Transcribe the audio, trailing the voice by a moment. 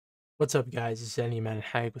What's up guys, it's Man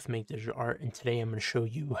Hag with Make Digital Art, and today I'm going to show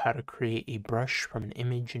you how to create a brush from an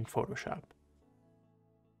image in Photoshop.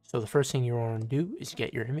 So the first thing you want to do is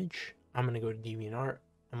get your image. I'm going to go to DeviantArt.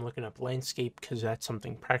 I'm looking up landscape because that's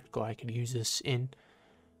something practical I could use this in.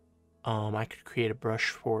 I could create a brush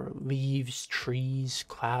for leaves, trees,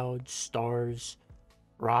 clouds, stars,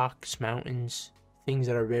 rocks, mountains, things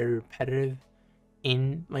that are very repetitive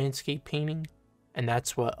in landscape painting. And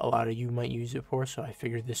that's what a lot of you might use it for, so I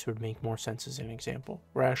figured this would make more sense as an example.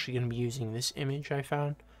 We're actually going to be using this image I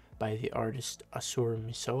found by the artist Asur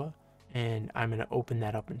Misoa, and I'm going to open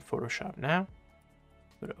that up in Photoshop now.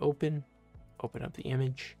 Go to open up the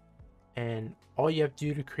image, and all you have to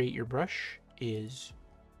do to create your brush is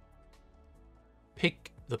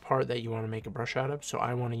pick the part that you want to make a brush out of. So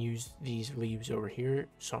I want to use these leaves over here,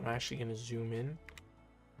 so I'm actually going to zoom in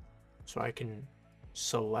so I can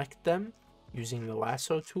select them using the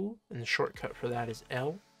lasso tool, and the shortcut for that is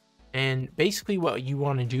L. And basically what you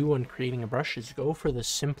want to do when creating a brush is go for the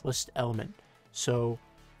simplest element. So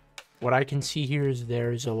what I can see here is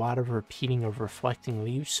there's a lot of repeating of reflecting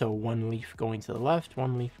leaves, so one leaf going to the left,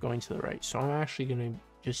 one leaf going to the right. So I'm actually going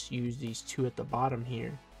to just use these two at the bottom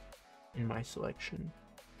here in my selection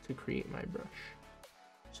to create my brush.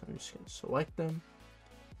 So I'm just going to select them.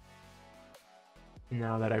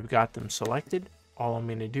 Now that I've got them selected, all I'm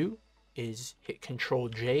going to do is hit Control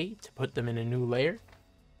J to put them in a new layer.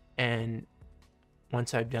 And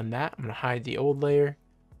once I've done that, I'm going to hide the old layer,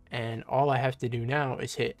 and all I have to do now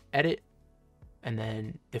is hit Edit and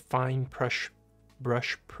then Define Brush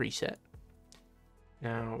Preset.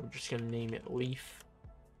 Now we're just going to name it Leaf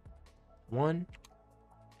 1,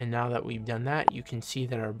 and now that we've done that, you can see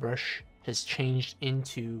that our brush has changed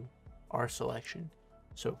into our selection.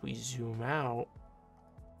 So if we zoom out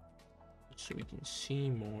so we can see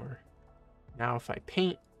more, now if I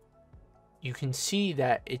paint, you can see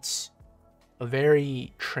that it's a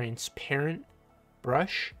very transparent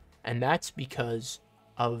brush, and that's because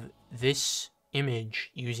of this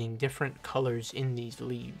image using different colors in these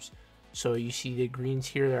leaves. So you see the greens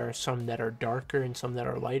here, there are some that are darker and some that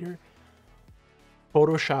are lighter.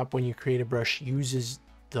 Photoshop, when you create a brush, uses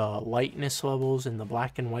the lightness levels and the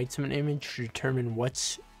black and whites of an image to determine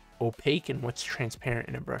what's opaque and what's transparent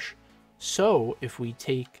in a brush. So if we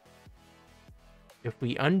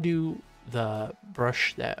undo the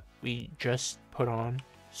brush that we just put on,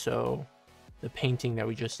 so the painting that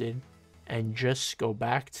we just did, and just go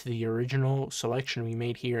back to the original selection we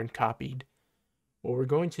made here and copied, what we're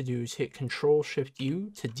going to do is hit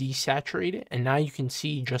Control-Shift-U to desaturate it. And now you can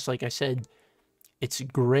see, just like I said, it's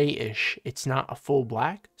grayish. It's not a full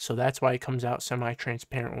black, so that's why it comes out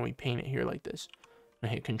semi-transparent when we paint it here like this. I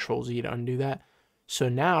hit Control-Z to undo that. So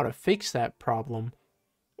now to fix that problem,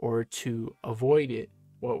 or to avoid it,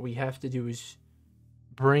 what we have to do is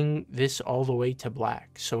bring this all the way to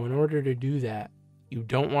black. So in order to do that, you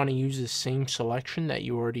don't want to use the same selection that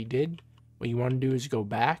you already did. What you want to do is go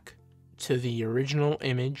back to the original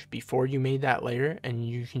image before you made that layer, and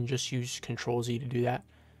you can just use Control-Z to do that.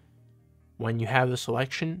 When you have the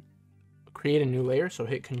selection, create a new layer, so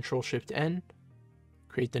hit Control-Shift-N,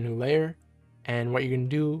 create the new layer, and what you're going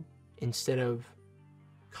to do, instead of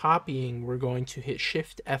copying, we're going to hit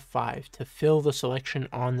Shift F5 to fill the selection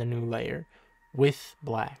on the new layer with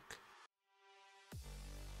black.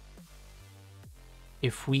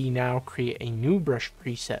 If we now create a new brush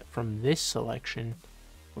preset from this selection,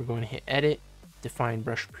 we're going to hit Edit, Define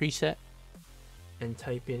Brush Preset, and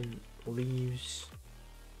type in Leaves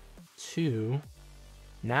 2.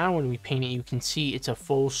 Now when we paint it, you can see it's a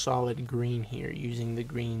full solid green here, using the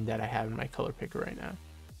green that I have in my color picker right now.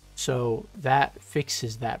 So that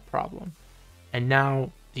fixes that problem. And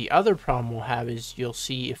now the other problem we'll have is, you'll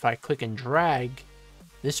see if I click and drag,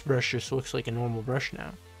 this brush just looks like a normal brush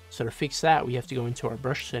now. So to fix that, we have to go into our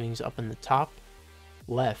brush settings. Up in the top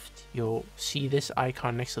left, you'll see this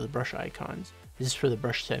icon next to the brush icons. This is for the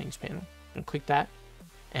brush settings panel. And click that,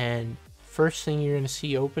 and first thing you're going to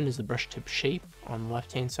see open is the brush tip shape on the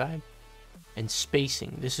left hand side, and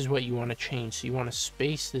spacing. This is what you want to change. So you want to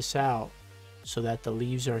space this out so that the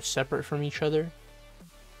leaves are separate from each other,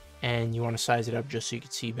 and you want to size it up just so you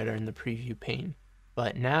can see better in the preview pane.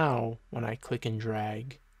 But now when I click and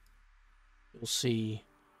drag, you'll see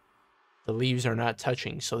the leaves are not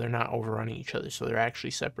touching, so they're not overrunning each other, so they're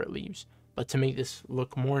actually separate leaves. But to make this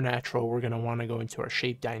look more natural, we're going to want to go into our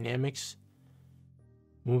shape dynamics,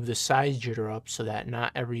 move the size jitter up so that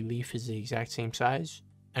not every leaf is the exact same size,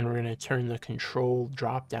 and we're going to turn the control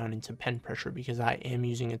drop down into pen pressure, because I am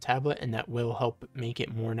using a tablet, and that will help make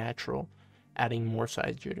it more natural, adding more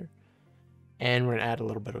size jitter. And we're going to add a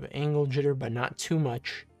little bit of an angle jitter, but not too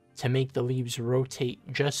much, to make the leaves rotate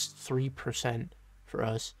just 3% for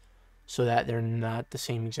us, so that they're not the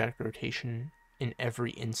same exact rotation in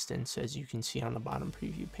every instance, as you can see on the bottom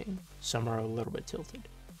preview pane. Some are a little bit tilted.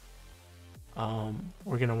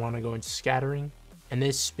 We're gonna want to go into scattering, and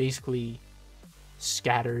this basically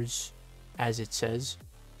scatters as it says.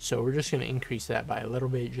 So we're just gonna increase that by a little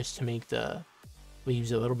bit just to make the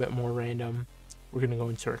leaves a little bit more random. We're gonna go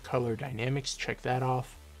into our color dynamics, check that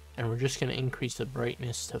off, and we're just gonna increase the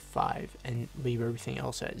brightness to 5 and leave everything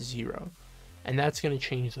else at 0. And that's gonna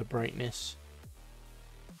change the brightness.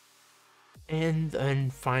 And then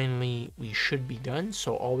finally, we should be done.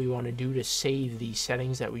 So all we want to do to save the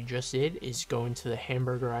settings that we just did is go into the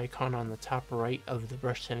hamburger icon on the top right of the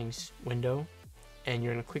brush settings window. And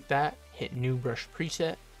you're going to click that, hit new brush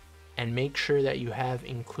preset, and make sure that you have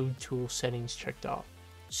include tool settings checked off.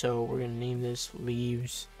 So we're going to name this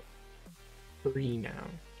leaves 3 now.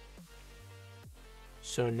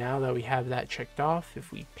 So now that we have that checked off,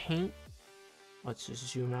 if we paint, let's just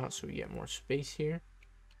zoom out so we get more space here.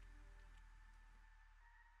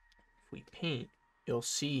 We paint, you'll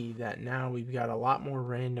see that now we've got a lot more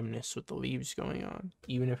randomness with the leaves going on.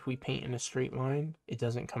 Even if we paint in a straight line, it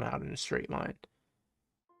doesn't come out in a straight line.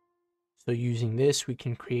 So using this, we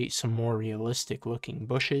can create some more realistic looking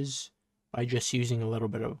bushes by just using a little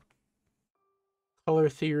bit of color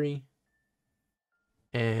theory.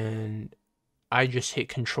 And I just hit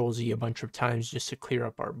Control Z a bunch of times just to clear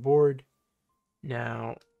up our board.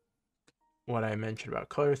 Now, what I mentioned about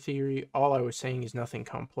color theory, all I was saying is nothing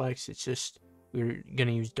complex. It's just we're going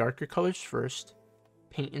to use darker colors first,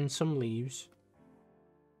 paint in some leaves.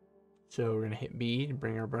 So we're going to hit B to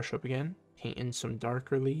bring our brush up again, paint in some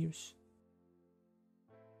darker leaves.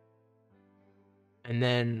 And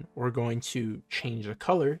then we're going to change the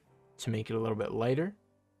color to make it a little bit lighter,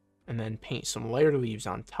 and then paint some lighter leaves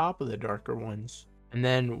on top of the darker ones. And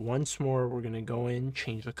then once more, we're going to go in,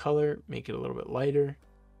 change the color, make it a little bit lighter.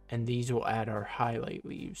 And these will add our highlight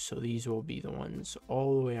leaves. So these will be the ones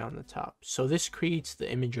all the way on the top. So this creates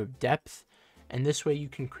the image of depth. And this way you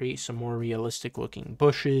can create some more realistic looking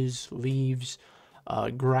bushes, leaves,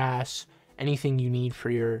 grass, anything you need for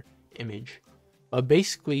your image. But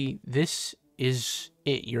basically this is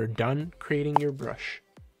it. You're done creating your brush.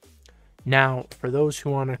 Now, for those who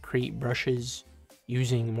want to create brushes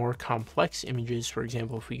using more complex images, for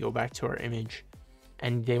example, if we go back to our image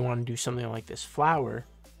and they want to do something like this flower,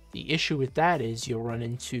 the issue with that is you'll run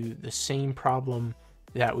into the same problem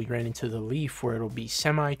that we ran into the leaf, where it'll be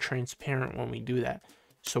semi-transparent when we do that.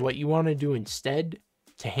 So what you want to do instead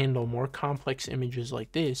to handle more complex images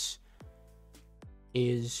like this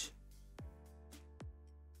is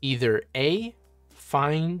either A,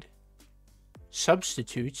 find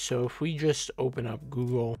substitutes. So if we just open up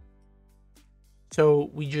Google, so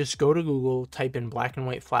we just go to Google, type in black and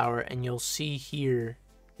white flower, and you'll see here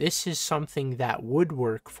this is something that would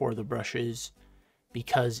work for the brushes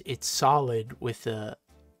because it's solid, with the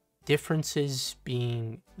differences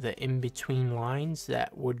being the in-between lines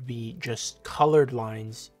that would be just colored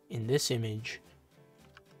lines in this image.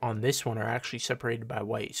 On this one are actually separated by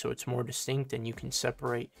white, so it's more distinct, and you can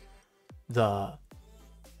separate the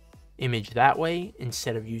image that way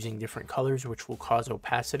instead of using different colors, which will cause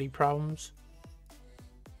opacity problems.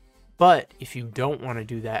 But if you don't want to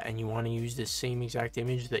do that and you want to use this same exact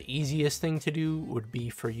image, the easiest thing to do would be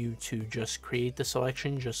for you to just create the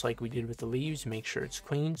selection just like we did with the leaves, make sure it's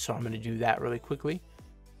clean. So I'm going to do that really quickly.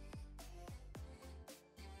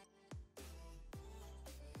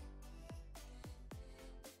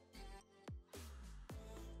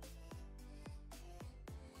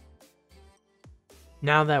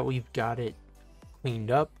 Now that we've got it cleaned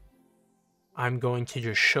up, I'm going to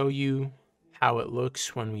just show you how it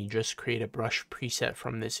looks when we just create a brush preset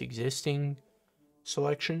from this existing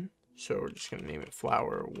selection. So we're just going to name it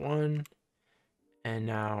flower 1. And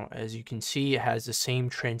now, as you can see, it has the same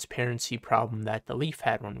transparency problem that the leaf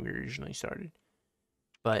had when we originally started.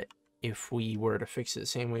 But if we were to fix it the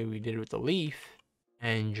same way we did with the leaf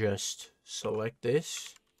and just select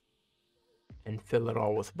this and fill it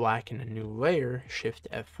all with black in a new layer, Shift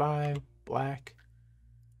F5, black,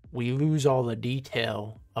 we lose all the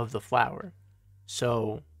detail of the flower.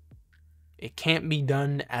 So it can't be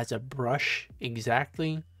done as a brush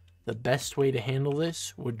exactly. The best way to handle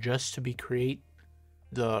this would just to be create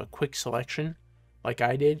the quick selection like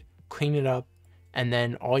I did, clean it up, and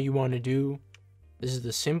then all you want to do, this is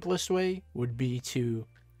the simplest way, would be to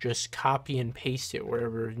just copy and paste it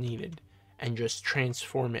wherever needed and just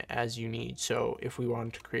transform it as you need. So if we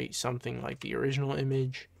wanted to create something like the original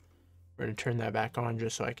image, we're going to turn that back on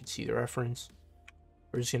just so I can see the reference.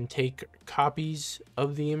 We're just going to take copies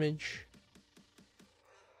of the image,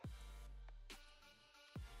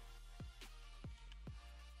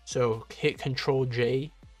 So hit Control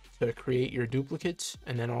J to create your duplicates,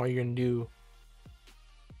 and then all you're gonna do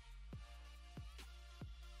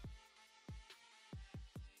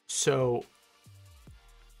so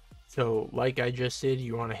like I just did,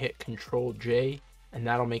 you want to hit Control J, and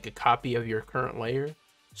that'll make a copy of your current layer.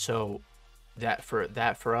 So that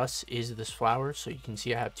for us is this flower. So you can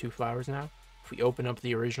see I have 2 flowers now. If we open up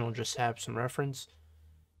the original just to have some reference,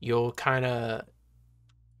 you'll kind of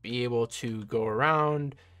be able to go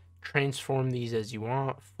around, transform these as you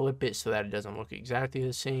want, flip it so that it doesn't look exactly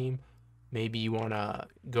the same. Maybe you want to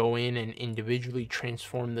go in and individually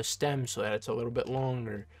transform the stem so that it's a little bit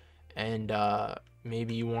longer, and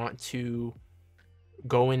maybe you want to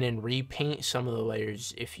go in and repaint some of the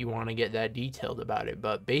layers if you want to get that detailed about it.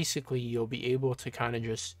 But basically you'll be able to kind of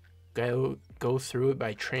just go through it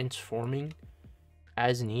by transforming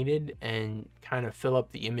as needed and kind of fill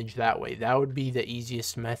up the image that way. That would be the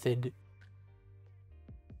easiest method.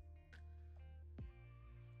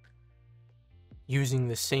 Using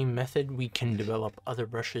the same method, we can develop other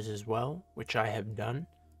brushes as well, which I have done.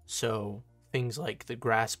 So things like the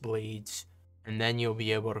grass blades, and then you'll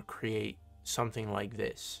be able to create something like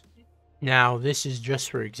this. Now, this is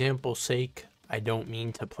just for example's sake. I don't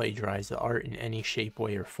mean to plagiarize the art in any shape,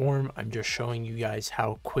 way, or form. I'm just showing you guys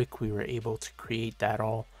how quick we were able to create that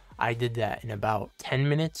all. I did that in about 10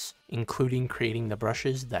 minutes, including creating the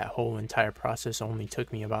brushes. That whole entire process only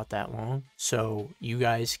took me about that long. So you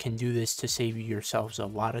guys can do this to save yourselves a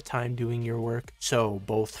lot of time doing your work. So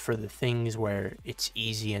both for the things where it's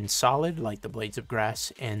easy and solid, like the blades of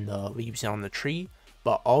grass and the leaves on the tree,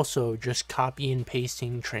 but also just copy and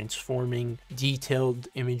pasting, transforming detailed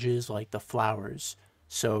images like the flowers.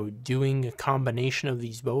 So doing a combination of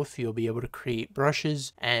these both, you'll be able to create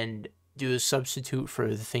brushes and do a substitute for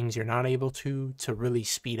the things you're not able to really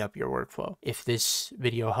speed up your workflow. If this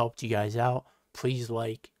video helped you guys out, please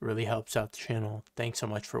like, it really helps out the channel. Thanks so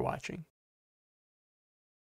much for watching.